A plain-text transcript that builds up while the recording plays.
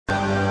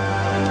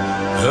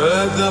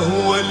هذا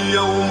هو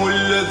اليوم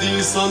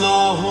الذي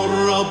صنعه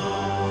الرب،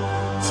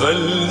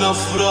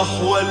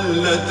 فلنفرح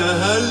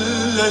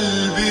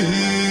ولنتهلل به.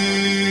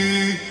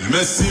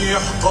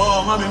 المسيح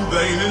قام من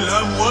بين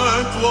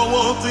الأموات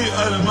ووطئ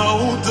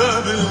الموت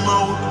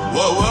بالموت،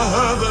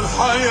 ووهب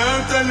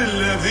الحياة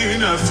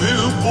للذين في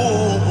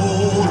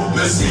القبور.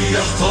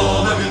 المسيح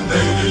قام من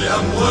بين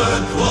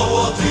الأموات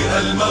ووطئ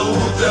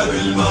الموت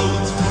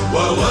بالموت،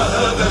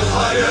 ووهب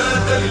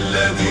الحياة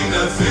للذين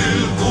في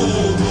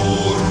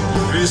القبور.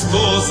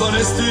 Χριστός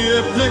Ανέστη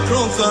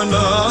έπνεκρον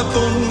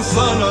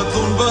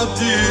θανάτων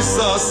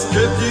βαπτίσας,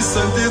 και της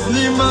εν τη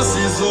μνήμα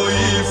η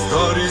ζωή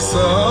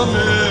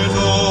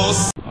ευχαρισάμενος.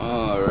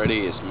 Alrighty,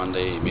 it's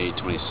Monday, May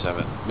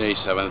 7th,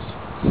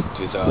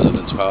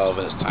 2012,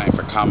 and it's time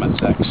for Comment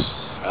Sex.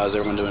 How's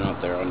everyone doing out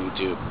there on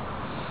YouTube?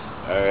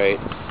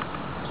 Alright,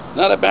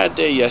 not a bad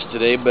day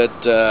yesterday, but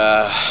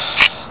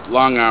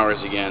long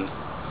hours again.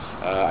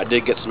 I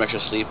did get some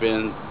extra sleep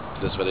in.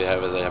 That's what I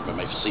have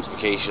my sleep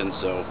vacation,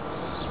 so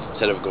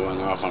instead of going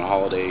off on a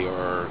holiday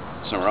or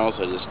somewhere else,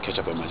 I just catch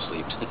up on my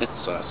sleep.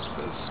 So that's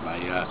my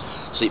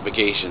sleep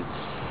vacation.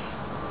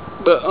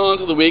 But on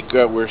to the week,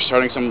 we're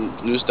starting some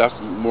new stuff.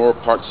 More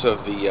parts of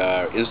the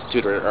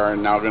Institute are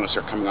now going to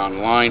start coming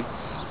online.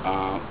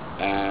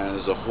 And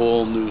there's a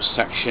whole new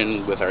section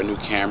with our new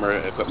camera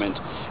equipment,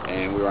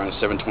 and we were on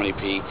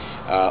 720p.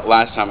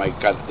 Last time I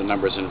got the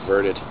numbers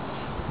inverted,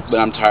 but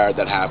I'm tired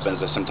that happens.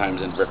 I sometimes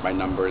invert my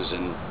numbers.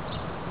 And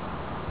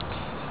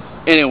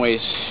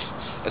anyways,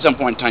 at some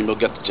point in time,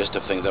 you'll get the gist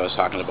of things. I was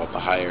talking about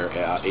the higher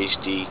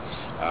HD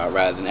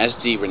rather than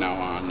SD. We're now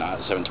on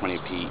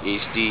 720p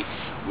HD.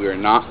 We are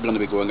not going to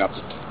be going up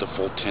to the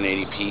full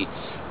 1080p,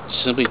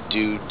 simply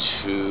due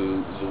to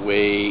the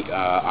way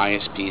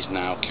ISPs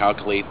now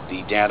calculate the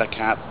data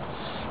cap.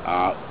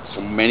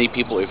 For many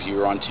people, if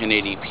you're on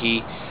 1080p,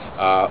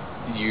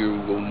 you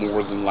will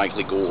more than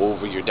likely go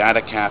over your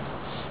data cap,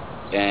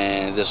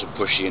 and this will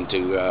push you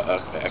into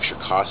extra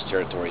cost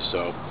territory.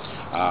 So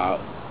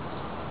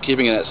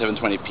keeping it at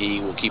 720p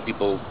will keep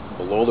people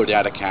below their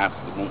data cap.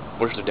 It won't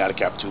push their data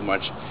cap too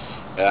much,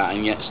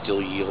 and yet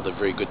still yield a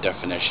very good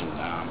definition,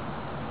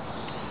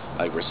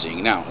 like we're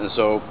seeing now. And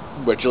so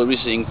what you'll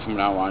be seeing from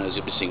now on is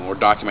you'll be seeing more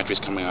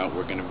documentaries coming out.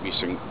 We're going to be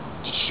starting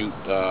to shoot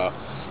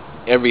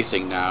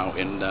everything now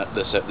in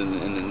this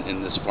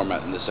format,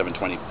 in the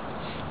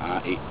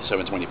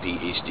 720p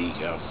HD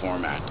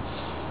format.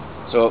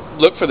 So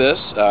look for this.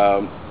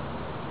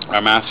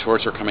 Our math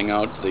shorts are coming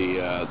out.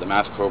 The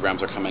math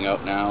programs are coming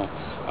out now.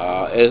 A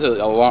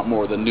lot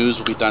more. The news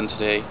will be done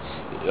today.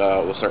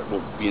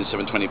 Will be in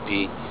 720p.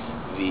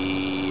 The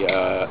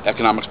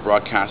economics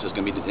broadcast is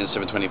going to be in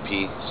 720p.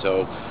 So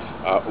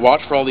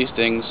watch for all these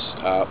things.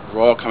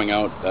 Royal coming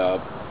out.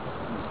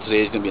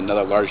 Today is going to be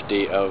another large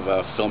day of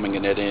filming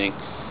and editing.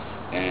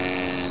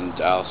 And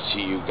I'll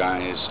see you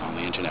guys on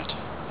the internet.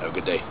 Have a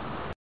good day.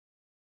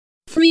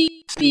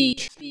 Free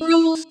speech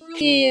rules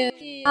here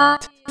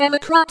at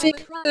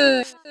Democratic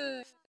Earth.